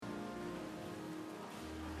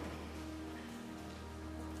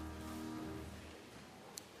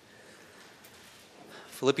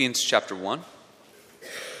Philippians chapter 1,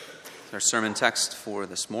 our sermon text for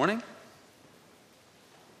this morning.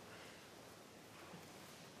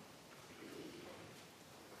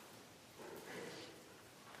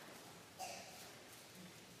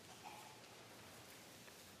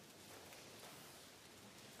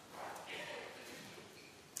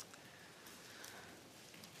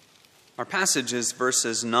 Our passage is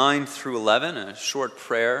verses 9 through 11, a short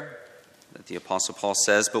prayer that the Apostle Paul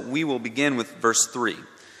says, but we will begin with verse 3.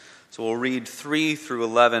 So we'll read 3 through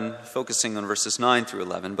 11, focusing on verses 9 through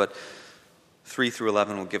 11, but 3 through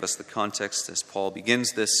 11 will give us the context as Paul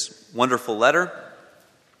begins this wonderful letter.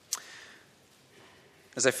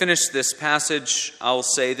 As I finish this passage, I will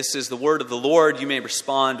say, "This is the word of the Lord." You may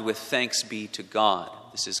respond with "Thanks be to God."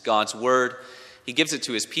 This is God's word. He gives it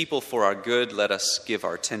to his people for our good. Let us give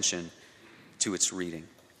our attention to its reading.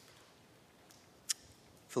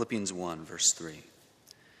 Philippians 1, verse 3.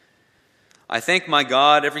 I thank my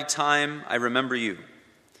God every time I remember you.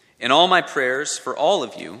 In all my prayers for all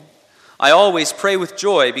of you, I always pray with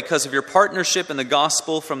joy because of your partnership in the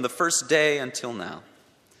gospel from the first day until now.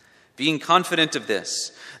 Being confident of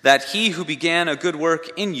this, that he who began a good work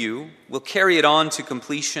in you will carry it on to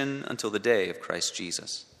completion until the day of Christ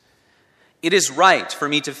Jesus. It is right for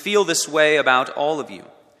me to feel this way about all of you,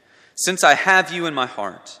 since I have you in my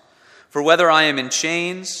heart. For whether I am in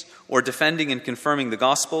chains or defending and confirming the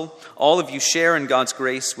gospel, all of you share in God's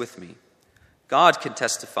grace with me. God can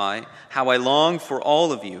testify how I long for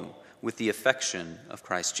all of you with the affection of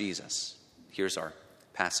Christ Jesus. Here's our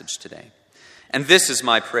passage today. And this is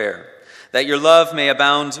my prayer, that your love may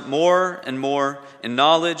abound more and more in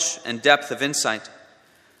knowledge and depth of insight,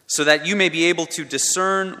 so that you may be able to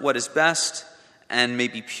discern what is best and may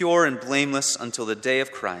be pure and blameless until the day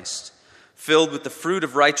of Christ, filled with the fruit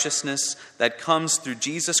of righteousness that comes through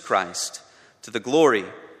Jesus Christ, to the glory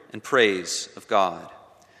and praise of God.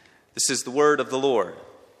 This is the word of the Lord.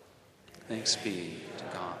 Thanks be to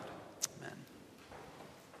God. Amen.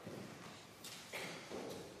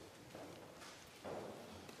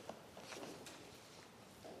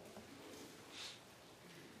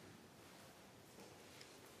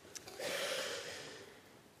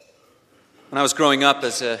 When I was growing up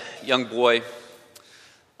as a young boy,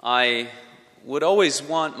 I would always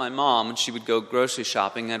want my mom, when she would go grocery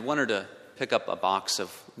shopping, I'd want her to pick up a box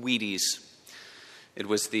of Wheaties. It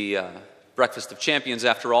was the breakfast of champions,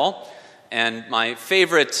 after all. And my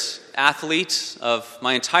favorite athlete of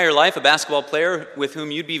my entire life, a basketball player with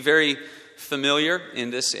whom you'd be very familiar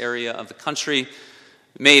in this area of the country,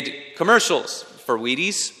 made commercials for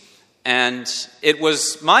Wheaties. And it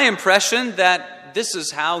was my impression that this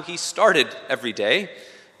is how he started every day.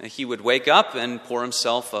 He would wake up and pour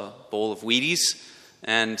himself a bowl of Wheaties,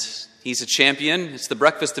 and he's a champion. It's the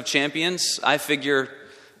breakfast of champions. I figure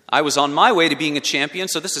I was on my way to being a champion,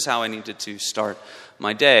 so this is how I needed to start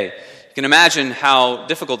my day. You can imagine how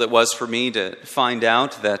difficult it was for me to find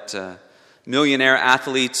out that millionaire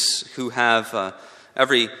athletes who have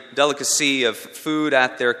every delicacy of food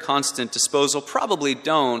at their constant disposal probably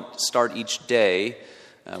don't start each day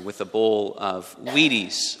with a bowl of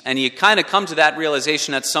Wheaties. And you kind of come to that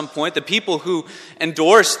realization at some point. The people who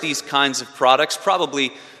endorse these kinds of products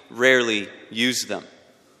probably rarely use them.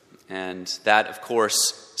 And that, of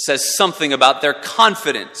course, says something about their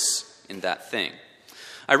confidence in that thing.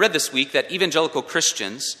 I read this week that evangelical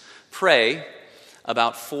Christians pray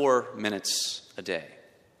about 4 minutes a day.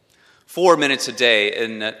 4 minutes a day,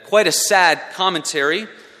 in quite a sad commentary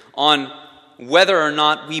on whether or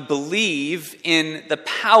not we believe in the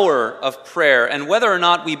power of prayer and whether or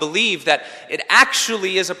not we believe that it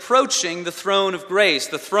actually is approaching the throne of grace,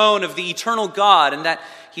 the throne of the eternal God, and that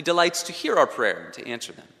he delights to hear our prayer and to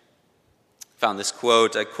answer them. I found this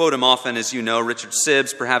quote. I quote him often, as you know. Richard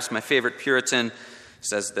Sibbes, perhaps my favorite Puritan,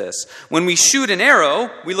 says this: "When we shoot an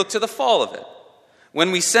arrow, we look to the fall of it.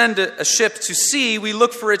 When we send a ship to sea, we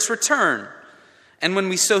look for its return. And when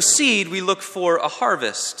we sow seed, we look for a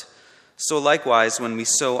harvest. So likewise, when we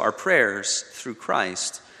sow our prayers through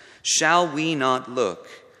Christ, shall we not look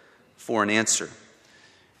for an answer?"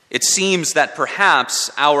 It seems that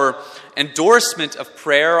perhaps our endorsement of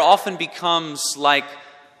prayer often becomes like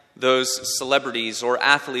those celebrities or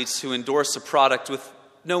athletes who endorse a product with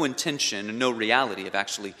no intention and no reality of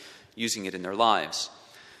actually using it in their lives.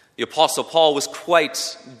 The Apostle Paul was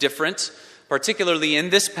quite different. Particularly in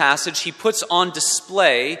this passage, he puts on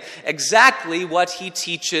display exactly what he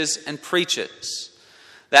teaches and preaches.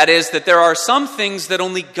 That is, that there are some things that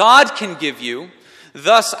only God can give you.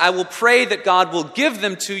 Thus, I will pray that God will give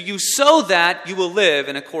them to you so that you will live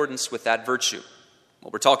in accordance with that virtue.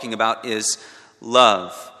 What we're talking about is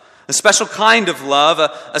love. A special kind of love,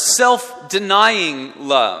 a self-denying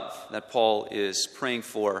love that Paul is praying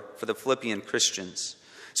for the Philippian Christians.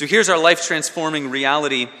 So here's our life-transforming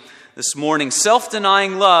reality this morning.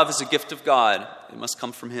 Self-denying love is a gift of God. It must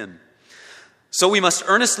come from Him. So we must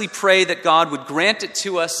earnestly pray that God would grant it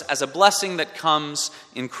to us as a blessing that comes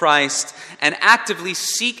in Christ, and actively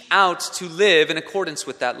seek out to live in accordance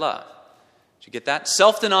with that love. Did you get that?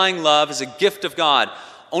 Self-denying love is a gift of God.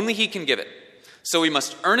 Only He can give it. So we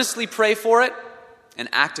must earnestly pray for it and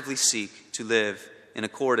actively seek to live in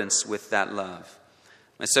accordance with that love.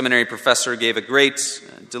 My seminary professor gave a great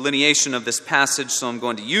delineation of this passage, so I'm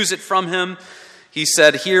going to use it from him. He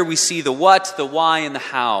said, here we see the what, the why, and the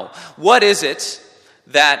how. What is it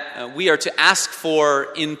that we are to ask for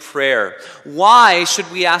in prayer? Why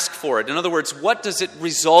should we ask for it? In other words, what does it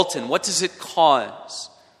result in? What does it cause?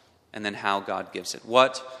 And then how God gives it.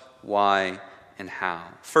 What, why, and how.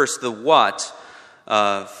 First, the what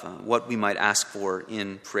of what we might ask for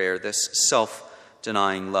in prayer, this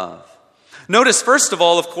self-denying love. Notice, first of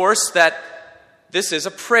all, of course, that this is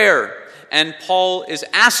a prayer. And Paul is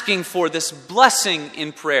asking for this blessing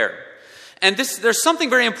in prayer. And there's something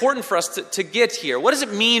very important for us to get here. What does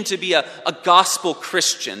it mean to be a gospel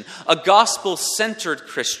Christian, a gospel-centered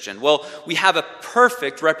Christian? Well, we have a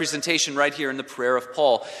perfect representation right here in the prayer of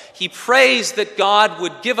Paul. He prays that God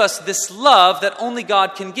would give us this love that only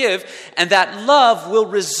God can give, and that love will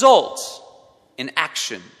result in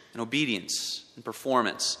action and obedience and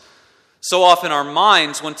performance. So often our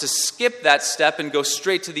minds want to skip that step and go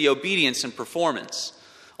straight to the obedience and performance.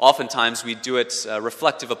 Oftentimes we do it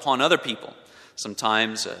reflective upon other people.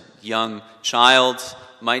 Sometimes a young child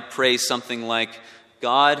might pray something like,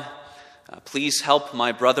 God, please help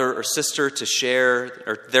my brother or sister to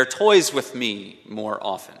share their toys with me more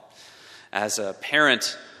often. As a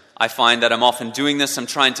parent, I find that I'm often doing this. I'm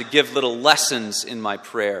trying to give little lessons in my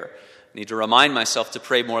prayer. I need to remind myself to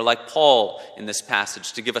pray more like Paul in this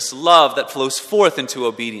passage, to give us love that flows forth into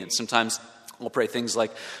obedience. Sometimes we'll pray things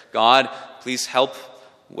like, God, please help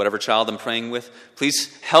whatever child I'm praying with.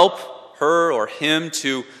 Please help her or him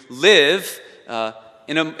to live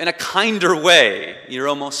in a kinder way. You're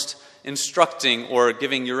almost instructing or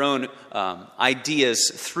giving your own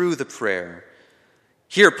ideas through the prayer.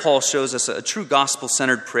 Here Paul shows us a true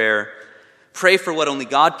gospel-centered prayer. Pray for what only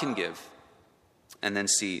God can give, and then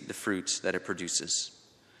see the fruit that it produces.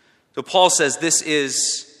 So Paul says, this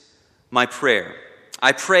is my prayer.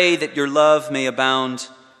 I pray that your love may abound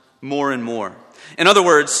more and more. In other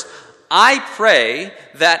words, I pray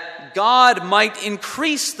that God might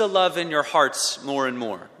increase the love in your hearts more and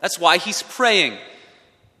more. That's why he's praying.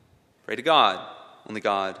 Pray to God. Only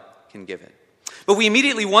God can give it. But we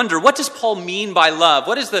immediately wonder, what does Paul mean by love?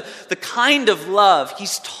 What is the kind of love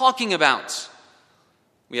he's talking about?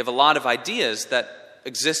 We have a lot of ideas that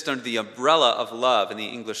exist under the umbrella of love in the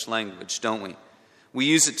English language, don't we? We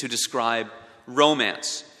use it to describe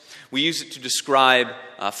romance. We use it to describe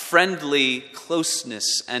friendly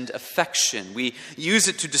closeness and affection. We use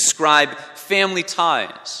it to describe family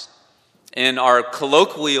ties. In our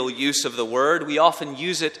colloquial use of the word, we often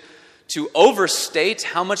use it to overstate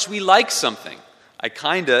how much we like something. I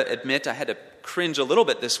kind of admit I had to cringe a little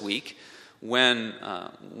bit this week when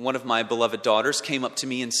one of my beloved daughters came up to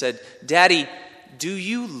me and said, Daddy, do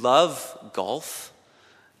you love golf?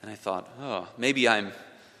 And I thought, maybe I'm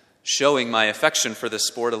showing my affection for this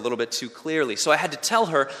sport a little bit too clearly. So I had to tell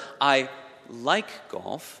her, I like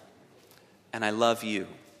golf and I love you.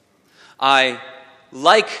 I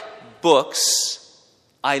like books.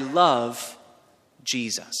 I love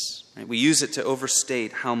Jesus. Right? We use it to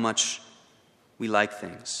overstate how much we like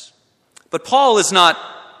things. But Paul is not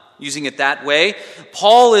using it that way.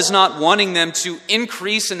 Paul is not wanting them to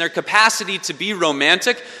increase in their capacity to be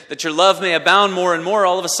romantic, that your love may abound more and more.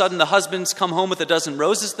 All of a sudden, the husbands come home with a dozen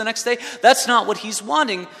roses the next day. That's not what he's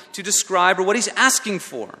wanting to describe or what he's asking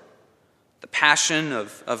for. The passion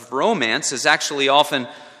of romance is actually often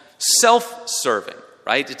self-serving,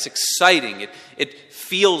 right? It's exciting. It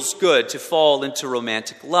feels good to fall into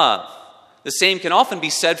romantic love. The same can often be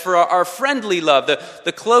said for our friendly love,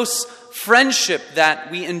 the close friendship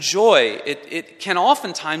that we enjoy. It can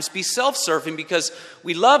oftentimes be self-serving because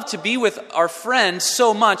we love to be with our friends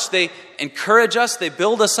so much. They encourage us, they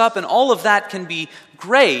build us up, and all of that can be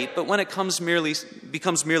great, but when it becomes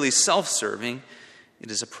merely self-serving, it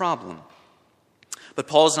is a problem. But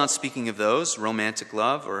Paul is not speaking of those, romantic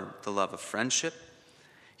love or the love of friendship.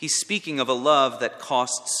 He's speaking of a love that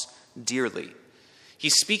costs dearly.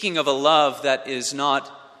 He's speaking of a love that is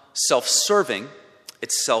not self-serving,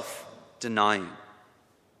 it's self-denying.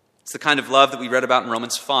 It's the kind of love that we read about in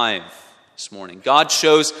Romans 5. this morning. God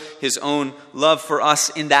shows his own love for us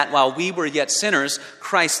in that while we were yet sinners,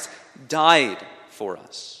 Christ died for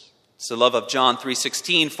us. It's the love of John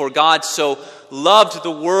 3:16. For God so loved the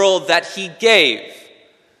world that he gave.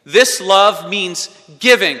 This love means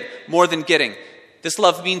giving more than getting. This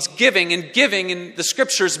love means giving, and giving in the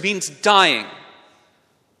scriptures means dying.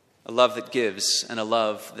 A love that gives and a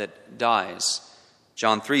love that dies.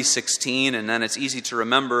 John 3:16, and then it's easy to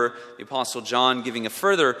remember the Apostle John giving a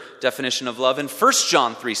further definition of love in 1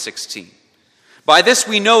 John 3:16. By this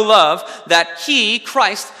we know love, that he,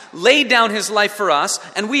 Christ, laid down his life for us,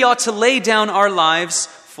 and we ought to lay down our lives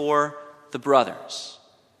for the brothers.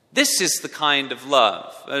 This is the kind of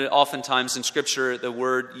love. Oftentimes in Scripture, the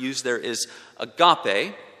word used there is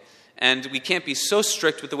agape, and we can't be so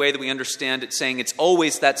strict with the way that we understand it, saying it's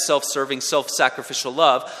always that self-serving, self-sacrificial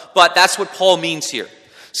love, but that's what Paul means here.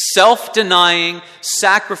 Self-denying,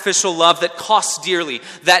 sacrificial love that costs dearly,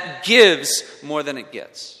 that gives more than it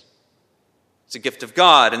gets. It's a gift of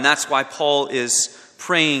God, and that's why Paul is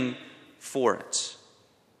praying for it.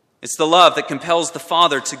 It's the love that compels the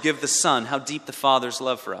Father to give the Son. How deep the Father's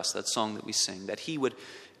love for us, that song that we sing, that he would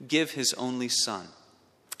give his only Son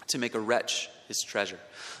to make a wretch his treasure.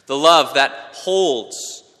 The love that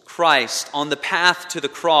holds Christ on the path to the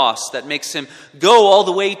cross, that makes him go all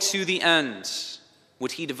the way to the end.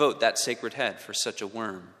 Would he devote that sacred head for such a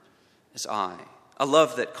worm as I? A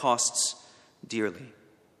love that costs dearly.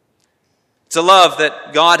 It's a love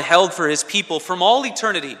that God held for his people from all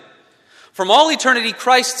eternity. From all eternity,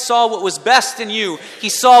 Christ saw what was best in you. He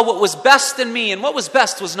saw what was best in me, and what was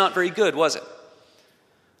best was not very good, was it?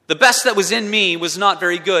 The best that was in me was not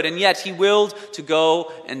very good, and yet he willed to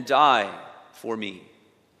go and die for me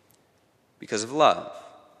because of love.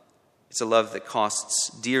 It's a love that costs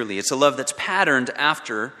dearly. It's a love that's patterned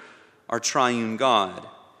after our triune God,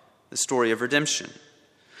 the story of redemption.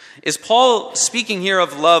 Is Paul speaking here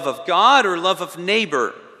of love of God or love of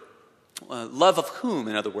neighbor? Love of whom,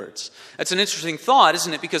 in other words? That's an interesting thought,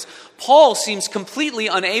 isn't it? Because Paul seems completely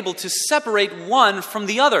unable to separate one from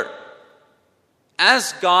the other.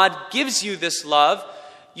 As God gives you this love,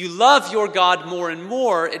 you love your God more and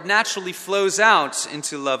more. It naturally flows out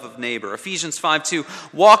into love of neighbor. Ephesians 5:2,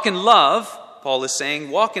 walk in love, Paul is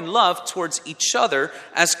saying, walk in love towards each other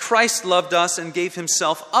as Christ loved us and gave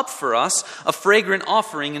himself up for us, a fragrant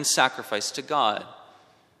offering and sacrifice to God.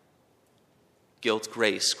 Guilt,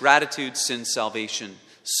 grace, gratitude, sin, salvation,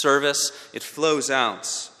 service, it flows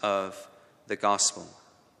out of the gospel.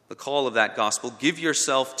 The call of that gospel, give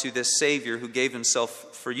yourself to this Savior who gave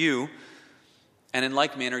himself for you, and in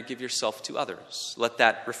like manner, give yourself to others. Let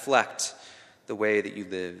that reflect the way that you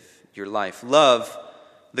live your life. Love,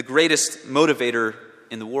 the greatest motivator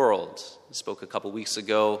in the world. I spoke a couple weeks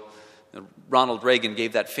ago. Ronald Reagan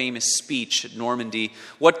gave that famous speech at Normandy.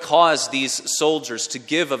 What caused these soldiers to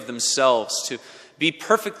give of themselves, to be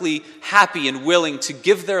perfectly happy and willing to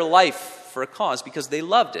give their life for a cause? Because they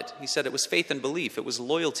loved it. He said it was faith and belief. It was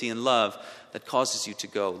loyalty and love that causes you to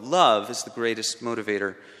go. Love is the greatest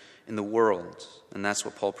motivator in the world. And that's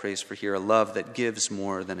what Paul prays for here, a love that gives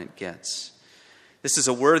more than it gets. This is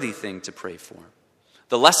a worthy thing to pray for.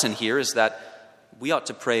 The lesson here is that we ought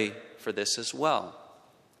to pray for this as well.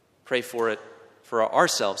 Pray for it for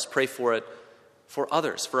ourselves. Pray for it for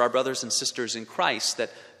others, for our brothers and sisters in Christ,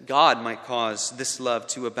 that God might cause this love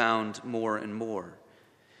to abound more and more.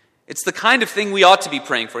 It's the kind of thing we ought to be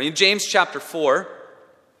praying for. In James chapter 4,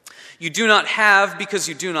 you do not have because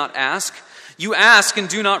you do not ask. You ask and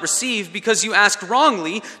do not receive because you ask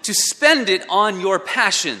wrongly to spend it on your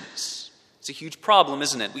passions. It's a huge problem,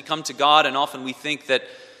 isn't it? We come to God and often we think that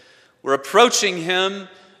we're approaching him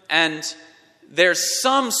and there's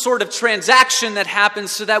some sort of transaction that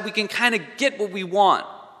happens so that we can kind of get what we want.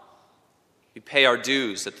 We pay our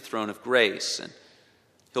dues at the throne of grace, and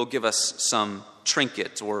he'll give us some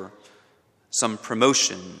trinket or some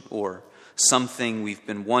promotion or something we've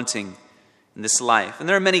been wanting in this life. And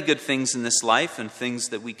there are many good things in this life and things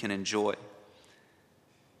that we can enjoy.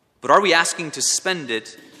 But are we asking to spend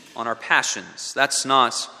it on our passions? That's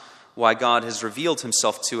not why God has revealed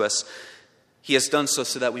himself to us. He has done so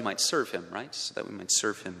that we might serve him, right? So that we might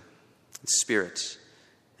serve him in spirit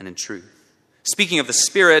and in truth. Speaking of the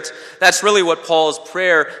Spirit, that's really what Paul's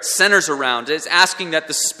prayer centers around. It's asking that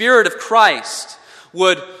the Spirit of Christ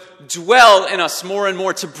would dwell in us more and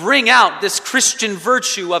more to bring out this Christian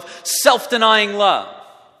virtue of self-denying love.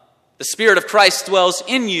 The Spirit of Christ dwells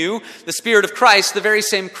in you. The Spirit of Christ, the very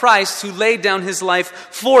same Christ who laid down his life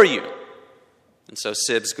for you. And so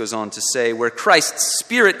Sibbes goes on to say, where Christ's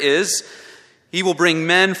Spirit is, He will bring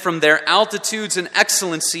men from their altitudes and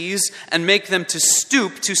excellencies and make them to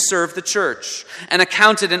stoop to serve the church, and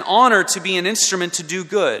account it an honor to be an instrument to do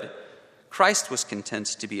good. Christ was content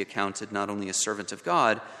to be accounted not only a servant of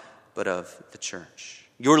God, but of the church.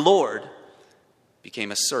 Your Lord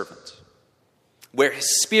became a servant. Where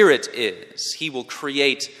his Spirit is, he will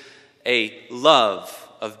create a love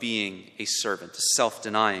of being a servant, a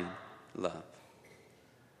self-denying love.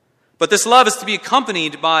 But this love is to be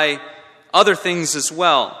accompanied by other things as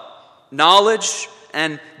well. Knowledge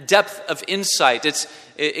and depth of insight.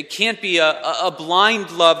 It can't be a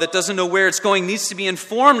blind love that doesn't know where it's going. It needs to be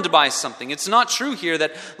informed by something. It's not true here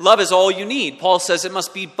that love is all you need. Paul says it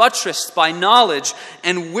must be buttressed by knowledge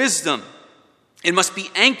and wisdom. It must be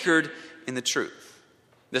anchored in the truth.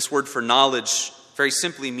 This word for knowledge very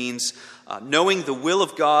simply means knowing the will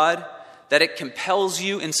of God, that it compels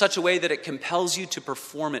you in such a way that it compels you to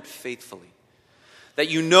perform it faithfully. That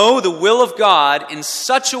you know the will of God in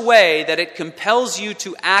such a way that it compels you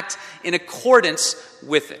to act in accordance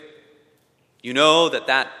with it. You know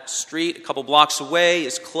that street a couple blocks away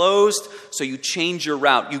is closed, so you change your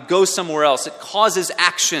route. You go somewhere else. It causes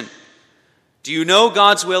action. Do you know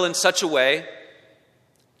God's will in such a way,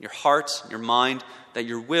 your heart, your mind, that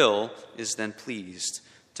your will is then pleased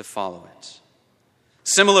to follow it?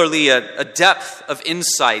 Similarly, a depth of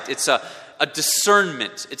insight. It's a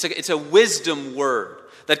discernment. It's a wisdom word.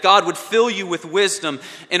 That God would fill you with wisdom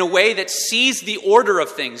in a way that sees the order of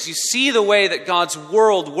things. You see the way that God's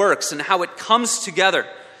world works and how it comes together.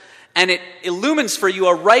 And it illumines for you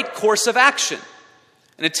a right course of action.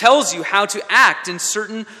 And it tells you how to act in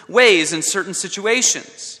certain ways, in certain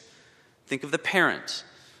situations. Think of the parent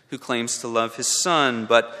who claims to love his son,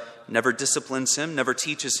 but never disciplines him, never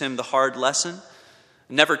teaches him the hard lesson,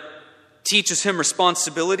 never teaches him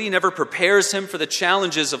responsibility, never prepares him for the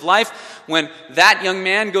challenges of life. When that young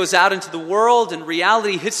man goes out into the world and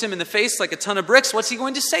reality hits him in the face like a ton of bricks, what's he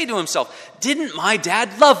going to say to himself? Didn't my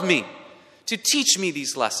dad love me to teach me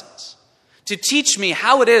these lessons? To teach me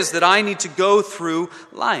how it is that I need to go through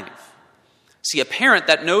life? See, a parent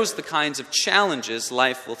that knows the kinds of challenges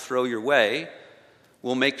life will throw your way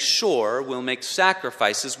will make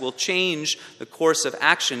sacrifices, will change the course of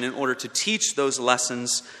action in order to teach those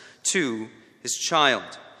lessons to his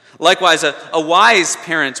child. Likewise, a wise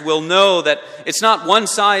parent will know that it's not one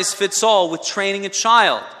size fits all with training a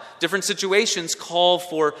child. Different situations call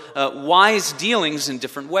for wise dealings in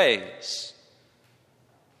different ways.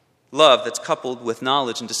 Love that's coupled with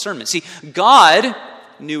knowledge and discernment. See, God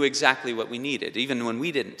knew exactly what we needed, even when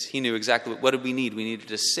we didn't. He knew exactly what did we need. We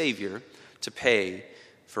needed a Savior to pay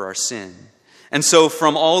for our sin. And so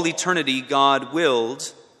from all eternity, God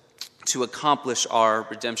willed to accomplish our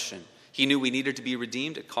redemption. He knew we needed to be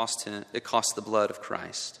redeemed. It cost the blood of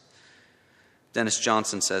Christ. Dennis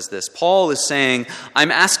Johnson says this: Paul is saying, I'm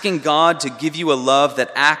asking God to give you a love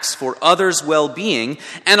that acts for others' well-being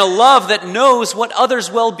and a love that knows what others'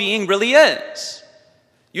 well-being really is.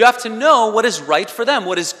 You have to know what is right for them,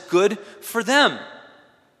 what is good for them.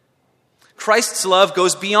 Christ's love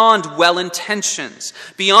goes beyond well-intentions,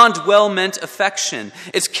 beyond well-meant affection.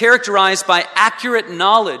 It's characterized by accurate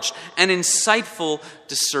knowledge and insightful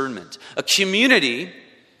discernment. A community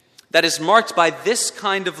that is marked by this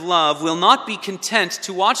kind of love will not be content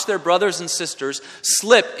to watch their brothers and sisters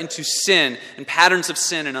slip into sin and patterns of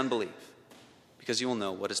sin and unbelief, because you will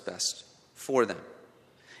know what is best for them.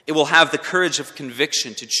 It will have the courage of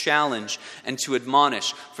conviction to challenge and to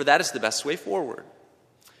admonish, for that is the best way forward.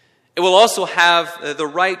 It will also have the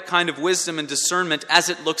right kind of wisdom and discernment as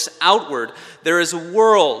it looks outward. There is a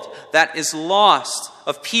world that is lost,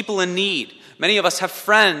 of people in need. Many of us have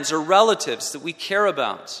friends or relatives that we care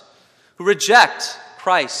about who reject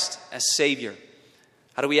Christ as Savior.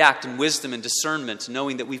 How do we act in wisdom and discernment,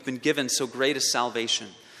 knowing that we've been given so great a salvation,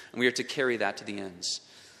 and we are to carry that to the ends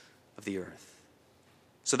of the earth?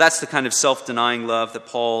 So that's the kind of self-denying love that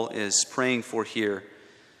Paul is praying for here.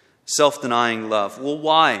 Self-denying love. Well,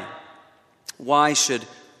 why? Why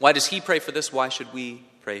does he pray for this? Why should we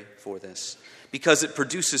pray for this? Because it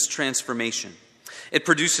produces transformation. It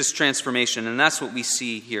produces transformation, and that's what we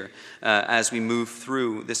see here as we move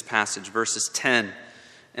through this passage, verses 10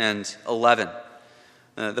 and 11.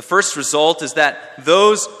 The first result is that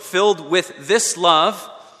those filled with this love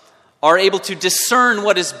are able to discern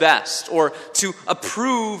what is best, or to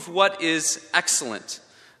approve what is excellent.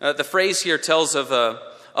 The phrase here tells of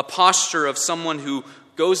a posture of someone who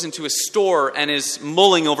goes into a store and is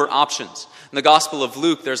mulling over options. In the Gospel of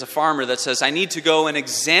Luke, there's a farmer that says, I need to go and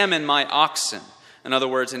examine my oxen. In other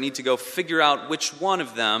words, I need to go figure out which one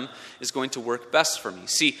of them is going to work best for me.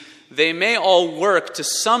 See, they may all work to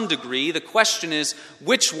some degree. The question is,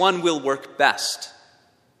 which one will work best?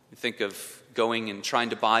 You think of going and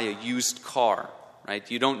trying to buy a used car, right?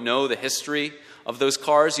 You don't know the history of those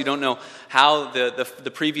cars. You don't know how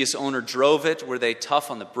the previous owner drove it. Were they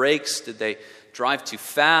tough on the brakes? Did they drive too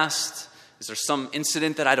fast? Is there some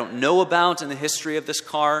incident that I don't know about in the history of this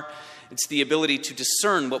car? It's the ability to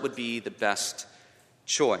discern what would be the best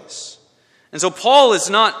choice. And so Paul is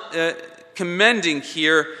not commending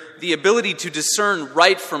here the ability to discern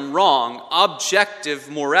right from wrong,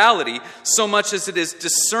 objective morality, so much as it is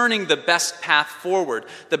discerning the best path forward,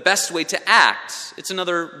 the best way to act. It's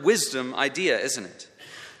another wisdom idea, isn't it?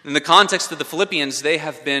 In the context of the Philippians, they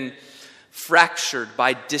have been fractured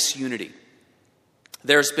by disunity.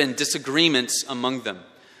 There's been disagreements among them.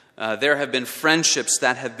 There have been friendships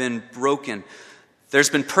that have been broken.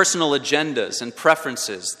 There's been personal agendas and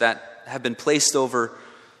preferences that have been placed over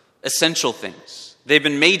essential things. They've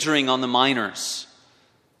been majoring on the minors,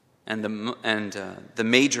 and the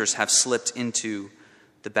majors have slipped into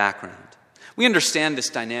the background. We understand this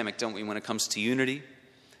dynamic, don't we, when it comes to unity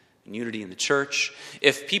and unity in the church?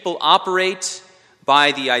 If people operate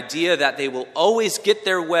by the idea that they will always get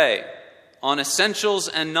their way on essentials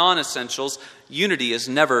and non-essentials, unity is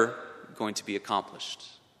never going to be accomplished.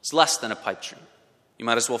 It's less than a pipe dream. You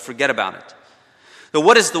might as well forget about it. But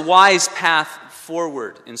what is the wise path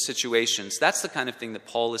forward in situations? That's the kind of thing that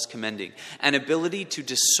Paul is commending. An ability to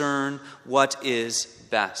discern what is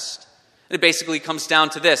best. And it basically comes down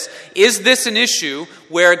to this. Is this an issue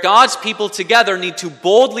where God's people together need to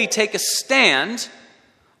boldly take a stand,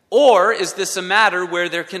 or is this a matter where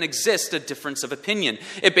there can exist a difference of opinion?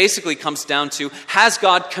 It basically comes down to, has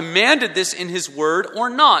God commanded this in His Word or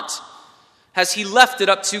not? Has He left it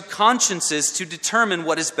up to consciences to determine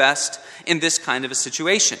what is best in this kind of a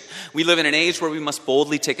situation? We live in an age where we must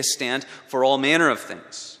boldly take a stand for all manner of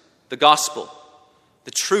things. The gospel,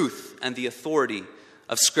 the truth, and the authority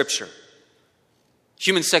of Scripture.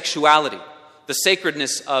 Human sexuality, the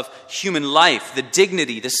sacredness of human life, the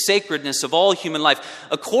dignity, the sacredness of all human life,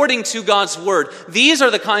 according to God's Word. These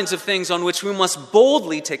are the kinds of things on which we must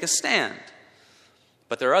boldly take a stand.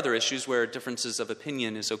 But there are other issues where differences of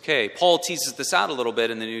opinion is okay. Paul teases this out a little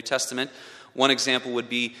bit in the New Testament. One example would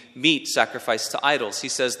be meat sacrificed to idols. He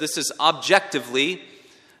says this is objectively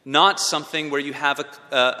not something where you have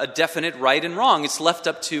a definite right and wrong. It's left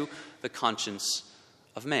up to the conscience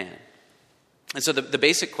of man. And so the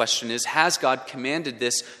basic question is, has God commanded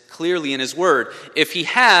this clearly in His Word? If He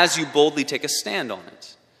has, you boldly take a stand on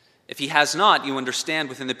it. If He has not, you understand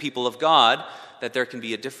within the people of God that there can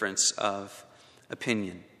be a difference of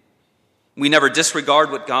opinion. We never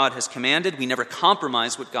disregard what God has commanded. We never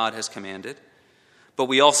compromise what God has commanded. But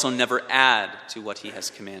we also never add to what He has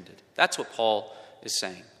commanded. That's what Paul is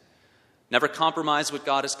saying. Never compromise what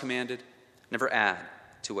God has commanded. Never add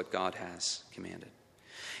to what God has commanded.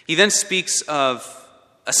 He then speaks of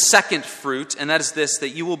a second fruit, and that is this, that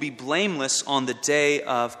you will be blameless on the day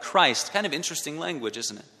of Christ. Kind of interesting language,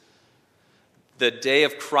 isn't it? The day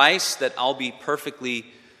of Christ, that I'll be perfectly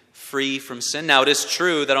free from sin. Now, it is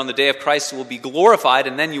true that on the day of Christ you will be glorified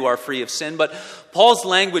and then you are free of sin. But Paul's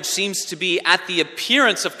language seems to be, at the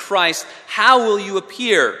appearance of Christ, how will you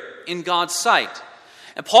appear in God's sight?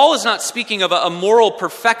 And Paul is not speaking of a moral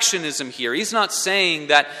perfectionism here. He's not saying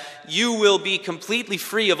that you will be completely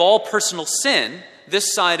free of all personal sin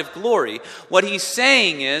this side of glory. What he's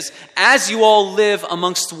saying is, as you all live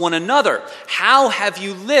amongst one another, how have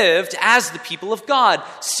you lived as the people of God,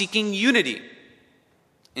 seeking unity?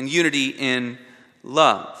 And unity in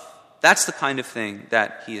love. That's the kind of thing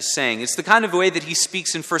that he is saying. It's the kind of way that he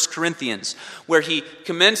speaks in 1 Corinthians, where he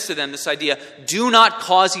commends to them this idea, do not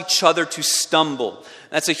cause each other to stumble.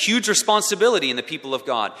 That's a huge responsibility in the people of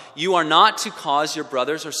God. You are not to cause your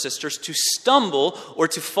brothers or sisters to stumble or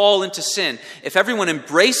to fall into sin. If everyone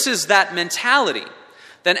embraces that mentality,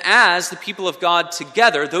 then as the people of God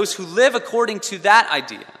together, those who live according to that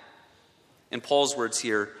idea, in Paul's words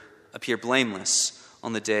here, appear blameless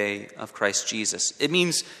on the day of Christ Jesus. It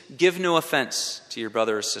means give no offense to your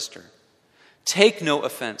brother or sister. Take no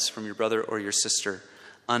offense from your brother or your sister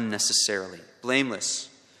unnecessarily. Blameless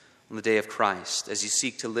on the day of Christ as you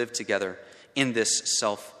seek to live together in this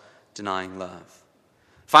self-denying love.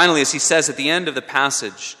 Finally, as he says at the end of the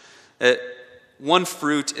passage, one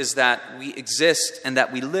fruit is that we exist and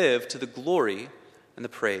that we live to the glory and the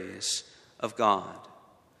praise of God.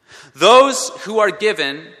 Those who are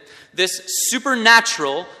given this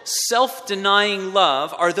supernatural, self-denying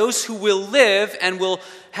love are those who will live and will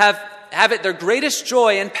have it their greatest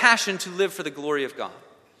joy and passion to live for the glory of God.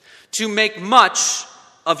 to make much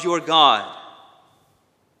of your God.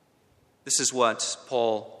 This is what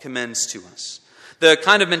Paul commends to us. The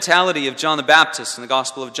kind of mentality of John the Baptist in the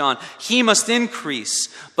Gospel of John. He must increase,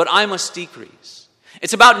 but I must decrease.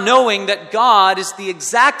 It's about knowing that God is the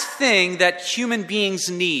exact thing that human beings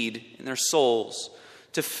need in their souls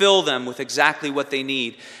to fill them with exactly what they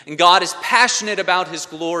need. And God is passionate about His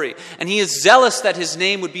glory, and He is zealous that His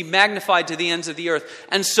name would be magnified to the ends of the earth.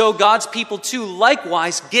 And so God's people too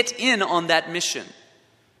likewise get in on that mission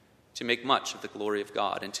to make much of the glory of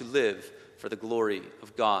God and to live for the glory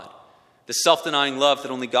of God. The self-denying love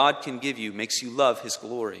that only God can give you makes you love His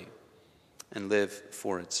glory and live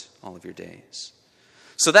for it all of your days.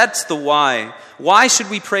 So that's the why. Why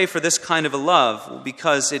should we pray for this kind of a love? Well,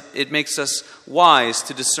 because it makes us wise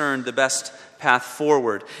to discern the best path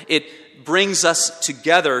forward. It brings us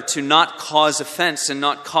together to not cause offense and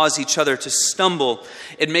not cause each other to stumble.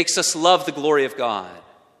 It makes us love the glory of God.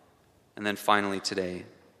 And then finally today,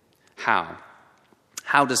 how?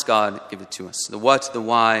 How does God give it to us? The what, the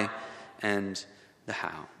why, and the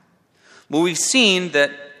how. Well, we've seen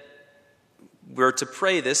that we're to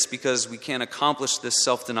pray this because we can't accomplish this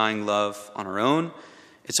self-denying love on our own.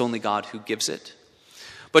 It's only God who gives it.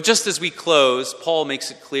 But just as we close, Paul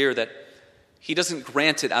makes it clear that he doesn't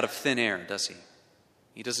grant it out of thin air, does he?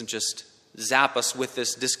 He doesn't just zap us with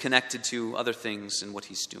this disconnected to other things and what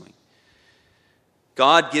he's doing.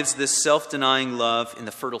 God gives this self-denying love in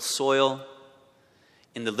the fertile soil,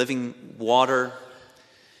 in the living water,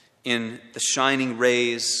 in the shining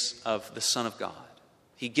rays of the Son of God.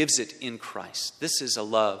 He gives it in Christ. This is a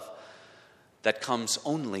love that comes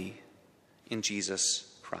only in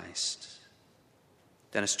Jesus Christ.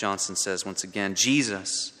 Dennis Johnson says once again,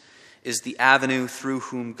 Jesus is the avenue through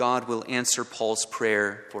whom God will answer Paul's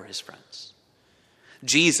prayer for his friends.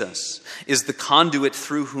 Jesus is the conduit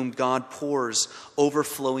through whom God pours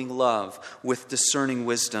overflowing love with discerning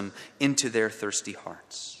wisdom into their thirsty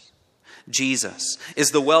hearts. Jesus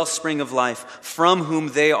is the wellspring of life from whom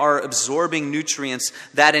they are absorbing nutrients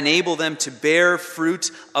that enable them to bear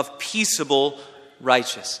fruit of peaceable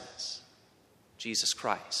righteousness. Jesus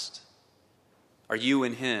Christ. Are you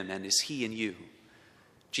in Him, and is He in you?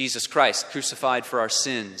 Jesus Christ, crucified for our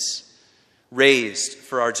sins, raised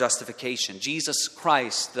for our justification. Jesus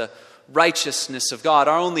Christ, the righteousness of God,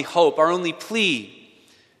 our only hope, our only plea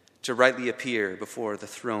to rightly appear before the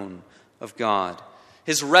throne of God.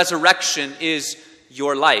 His resurrection is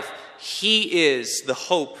your life. He is the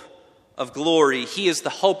hope of glory. He is the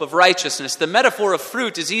hope of righteousness. The metaphor of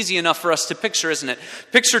fruit is easy enough for us to picture, isn't it?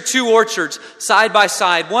 Picture two orchards side by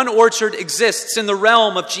side. One orchard exists in the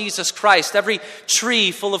realm of Jesus Christ. Every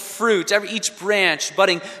tree full of fruit, each branch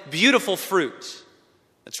budding beautiful fruit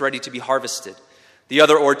that's ready to be harvested. The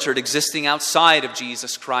other orchard existing outside of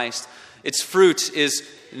Jesus Christ. Its fruit is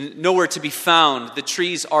nowhere to be found. The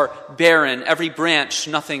trees are barren, every branch,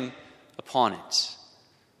 nothing upon it.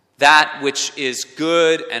 That which is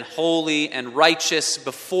good and holy and righteous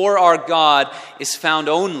before our God is found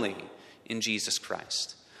only in Jesus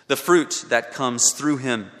Christ. The fruit that comes through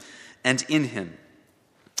Him and in Him.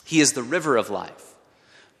 He is the river of life.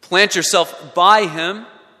 Plant yourself by Him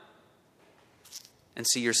and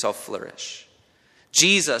see yourself flourish.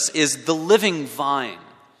 Jesus is the living vine.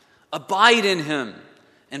 Abide in Him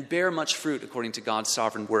and bear much fruit according to God's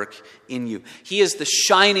sovereign work in you. He is the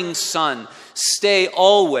shining sun. Stay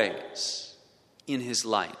always in His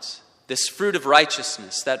light. This fruit of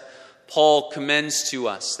righteousness that Paul commends to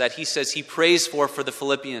us, that he says he prays for the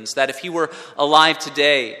Philippians, that if he were alive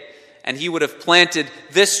today and he would have planted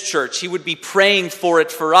this church, he would be praying for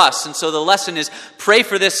it for us. And so the lesson is, pray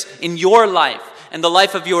for this in your life and the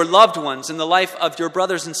life of your loved ones and the life of your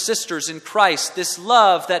brothers and sisters in Christ. This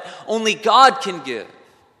love that only God can give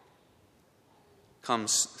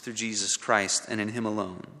comes through Jesus Christ and in Him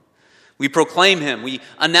alone. We proclaim Him. We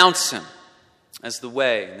announce Him as the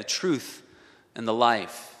way and the truth and the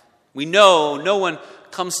life. We know no one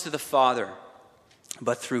comes to the Father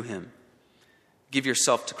but through Him. Give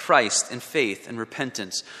yourself to Christ in faith and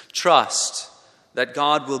repentance. Trust that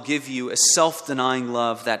God will give you a self-denying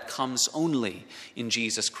love that comes only in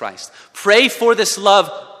Jesus Christ. Pray for this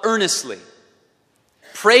love earnestly.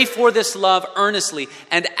 Pray for this love earnestly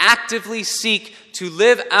and actively seek to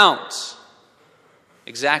live out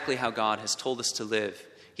exactly how God has told us to live.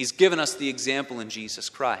 He's given us the example in Jesus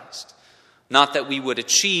Christ. Not that we would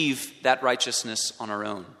achieve that righteousness on our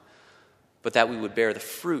own, but that we would bear the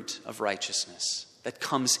fruit of righteousness that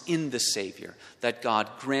comes in the Savior, that God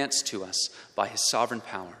grants to us by His sovereign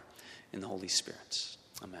power in the Holy Spirit.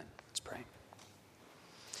 Amen. Let's pray.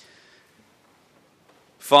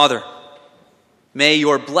 Father, may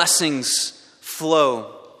your blessings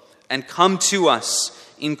flow and come to us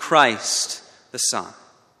in Christ the Son.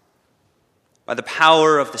 By the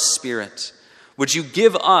power of the Spirit, would you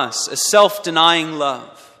give us a self-denying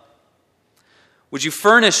love? Would you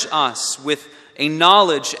furnish us with a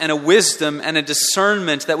knowledge and a wisdom and a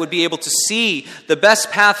discernment that would be able to see the best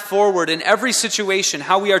path forward in every situation,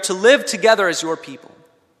 how we are to live together as your people?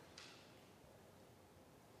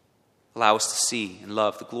 Allow us to see and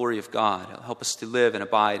love the glory of God. Help us to live and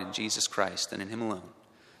abide in Jesus Christ and in Him alone.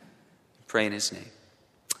 Pray in His name.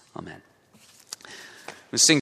 Amen. We sing